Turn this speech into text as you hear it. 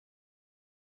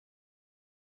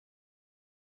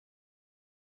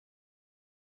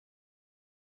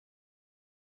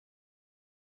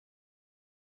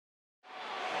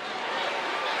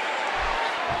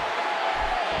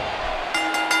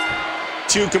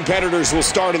2 competitors will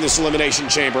start in this elimination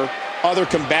chamber. Other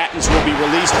combatants will be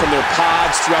released from their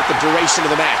pods throughout the duration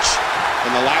of the match.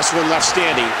 And the last one left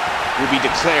standing will be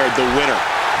declared the winner.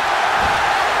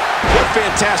 What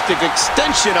fantastic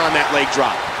extension on that leg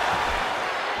drop.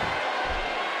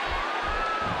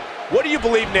 What do you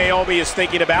believe Naomi is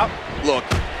thinking about? Look,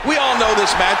 we all know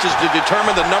this match is to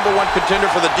determine the #1 contender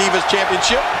for the Divas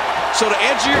Championship. So to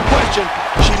answer your question,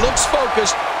 she looks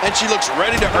focused and she looks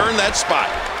ready to earn that spot.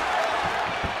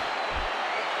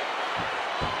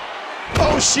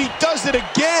 Oh, she does it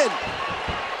again.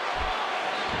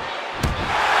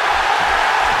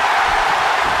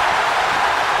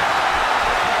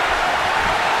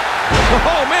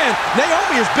 Oh, man,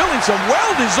 Naomi is building some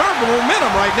well-deserved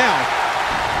momentum right now.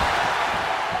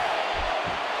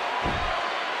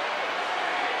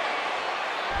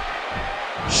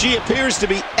 She appears to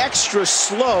be extra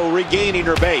slow regaining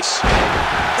her base.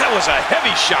 That was a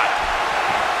heavy shot.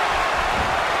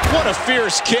 What a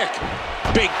fierce kick.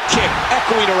 Big kick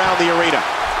echoing around the arena.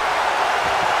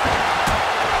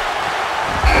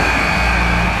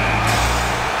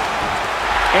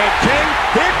 And King,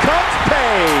 here comes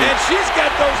Paige. And she's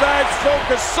got those eyes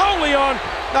focused solely on,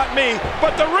 not me,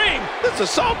 but the ring. This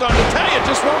assault on Natalya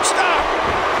just won't stop.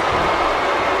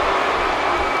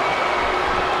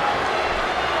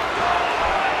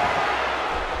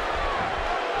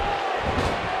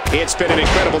 It's been an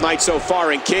incredible night so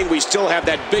far, and King, we still have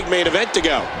that big main event to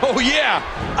go. Oh, yeah.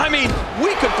 I mean,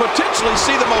 we could potentially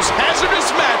see the most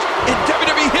hazardous match in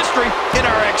WWE history in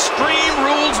our Extreme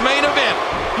Rules main event.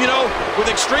 You know, with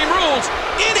Extreme Rules,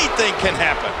 anything can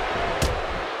happen.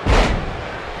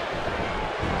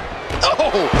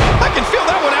 Oh, I can feel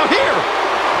that one out here.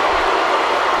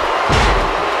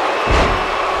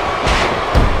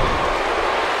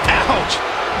 Ouch.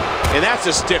 And that's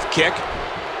a stiff kick.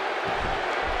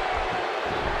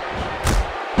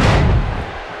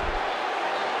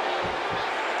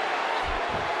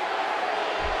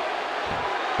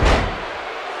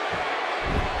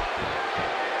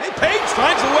 Paige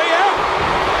finds a way out.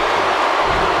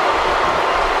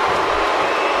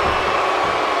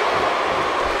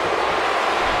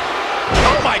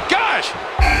 Oh, my gosh.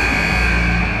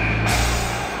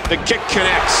 The kick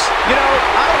connects. You know,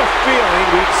 I had a feeling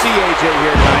we'd see AJ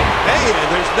here tonight. Hey, and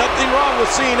there's nothing wrong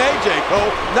with seeing AJ, Cole.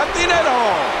 Nothing at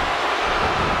all.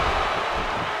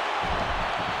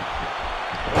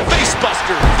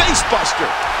 Facebuster, facebuster.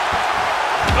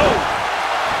 Oh.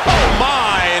 Oh,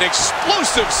 my, an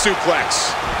explosive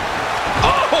suplex.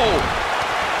 Oh!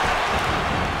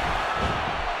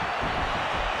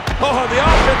 Oh, the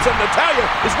offense of Natalya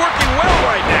is working well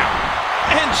right now.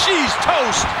 And she's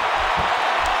toast.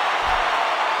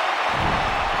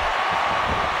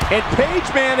 And Paige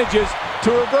manages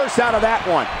to reverse out of that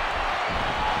one.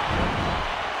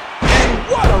 And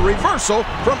what a reversal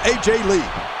from AJ Lee.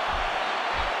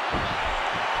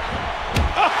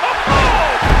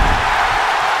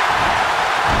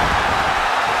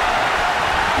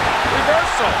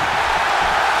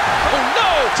 Oh,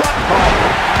 no!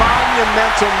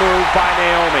 Monumental move by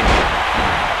Naomi.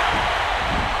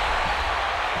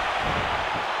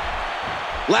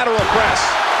 Lateral press.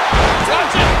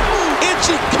 Watch it! And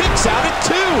she kicks out at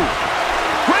 2.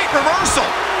 Great reversal.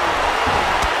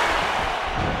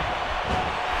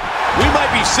 We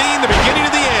might be seeing the beginning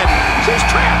of the end. She's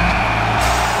trapped.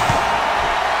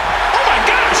 Oh, my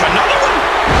gosh, another one?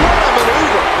 What a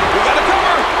maneuver. We got to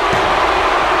cover.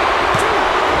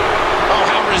 Oh,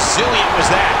 how resilient was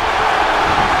that?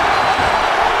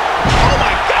 Oh,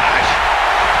 my gosh.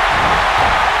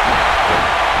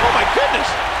 Oh, my goodness.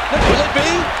 Will it be?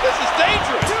 This is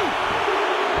dangerous.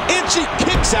 And she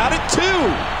kicks out at 2.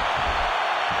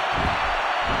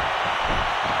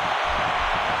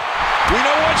 We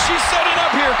know what she's setting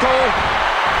up here, Cole.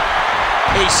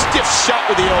 A stiff shot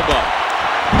with the elbow.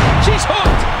 She's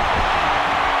hooked.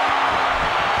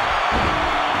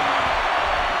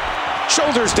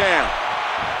 Shoulders down.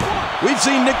 We've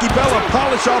seen Nikki Bella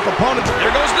polish off opponents.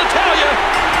 There goes Natalya.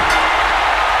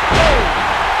 Oh,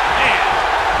 man.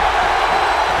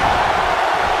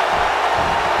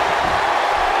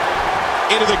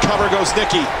 Into the cover goes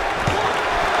Nikki.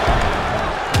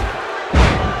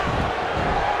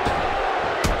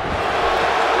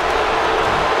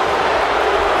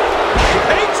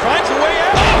 Paige finds a way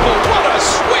out. Oh, what a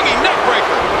swinging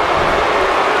neckbreaker.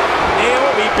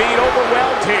 Naomi being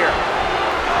overwhelmed here.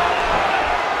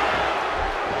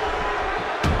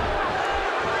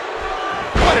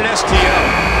 What an STO.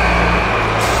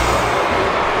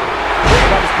 Here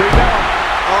comes Brie.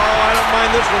 Oh, I don't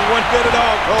mind this one bit at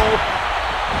all, Cole.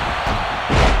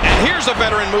 And here's a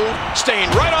veteran move, staying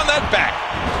right on that back.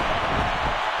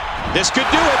 This could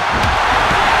do it.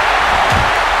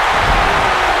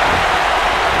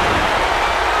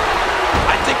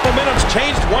 momentum's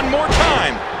changed one more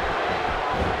time.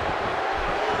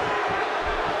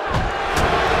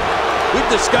 We've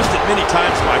discussed it many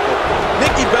times, Michael.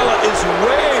 Nikki Bella is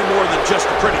way more than just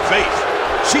a pretty face.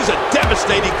 She's a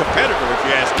devastating competitor, if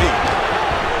you ask me.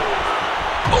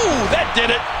 Ooh, that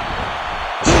did it.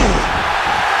 Ooh.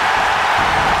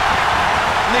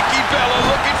 Nikki Bella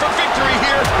looking for victory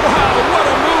here. Wow, what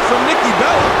a move from Nikki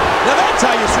Bella. Now that's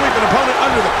how you sweep an opponent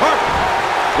under the carpet.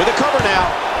 With a cover now.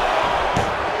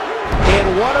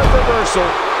 And what a reversal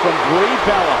from Brie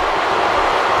Bella.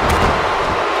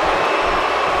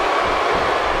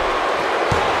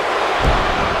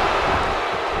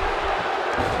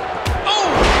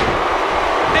 Oh!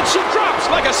 And she drops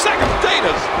like a sack of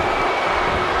potatoes.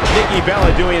 Nikki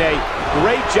Bella doing a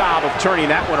great job of turning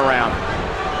that one around.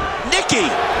 Nikki.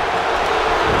 A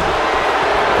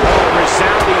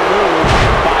resounding move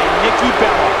by Nikki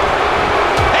Bella.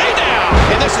 Hey now!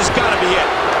 And this has got to be it.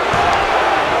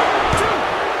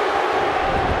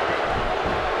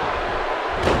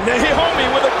 Naomi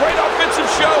with a great offensive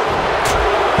show.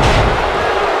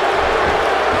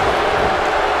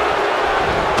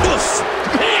 Oof,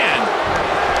 man.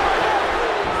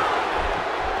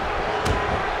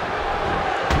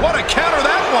 What a counter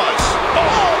that was.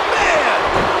 Oh, man.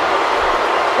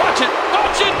 Watch it,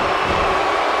 watch it.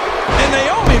 And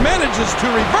Naomi manages to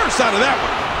reverse out of that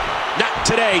one. Not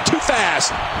today, too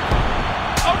fast.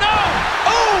 Oh, no.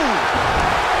 Oh.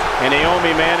 And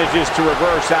Naomi manages to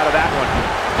reverse out of that one.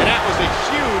 And that was a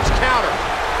huge counter.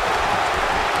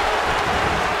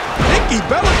 Nikki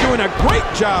Bella doing a great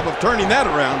job of turning that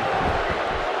around.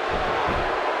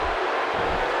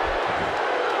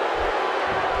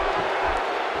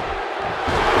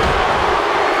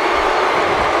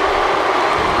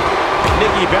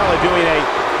 Nikki Bella doing a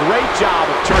great job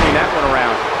of turning that one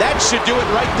around. That should do it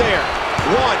right there.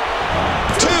 1,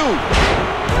 2.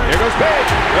 Here goes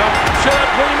Paige. Well, she'll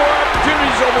have plenty more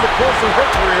opportunities over the course of her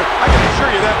career. I can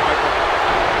assure you that, Michael.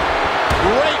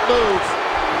 Great move.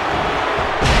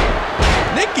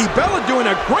 Nikki Bella doing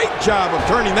a great job of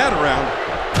turning that around.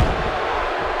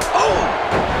 Oh!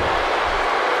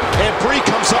 And Brie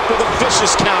comes up with a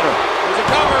vicious counter. There's a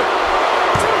cover.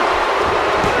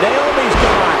 Naomi's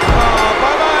gone. Oh,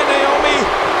 bye-bye, Naomi.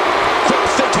 Quick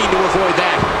thinking to avoid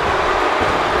that.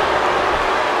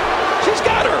 She's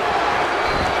got her.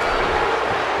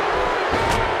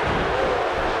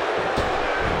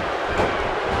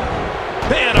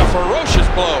 Man, a ferocious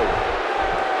blow.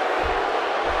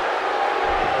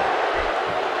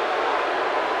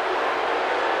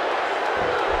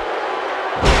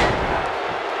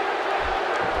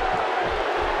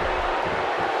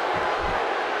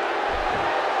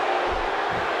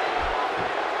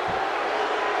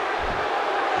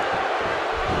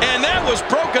 And that was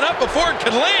broken up before it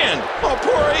could land. Oh,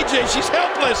 poor AJ, she's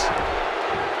helpless.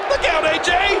 Look out,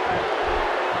 AJ.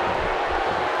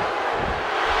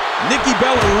 Nikki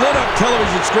Bella lit up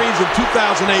television screens in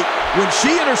 2008 when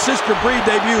she and her sister Brie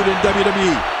debuted in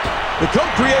WWE. The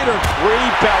co-creator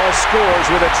Brie Bella scores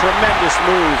with a tremendous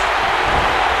move.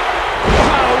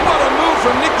 Wow, what a move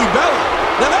from Nikki Bella.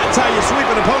 Now that's how you sweep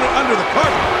an opponent under the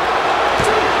carpet.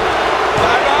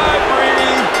 Bye-bye,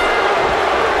 Brie.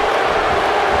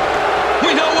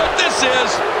 We know what this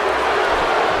is.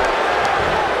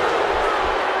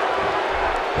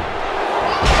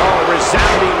 Oh, a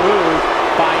resounding move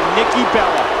by Nikki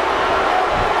Bella.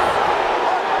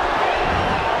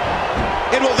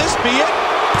 And will this be it?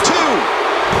 2, 3.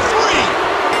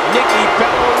 Nikki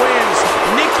Bella wins.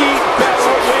 Nikki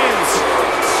Bella wins.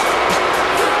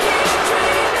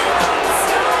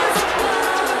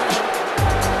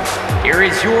 Here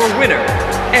is your winner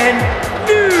and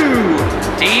new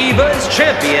Divas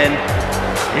champion,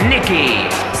 Nikki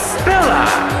Bella.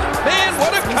 Man,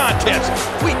 what a contest.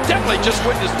 We definitely just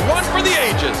witnessed one for the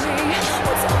ages.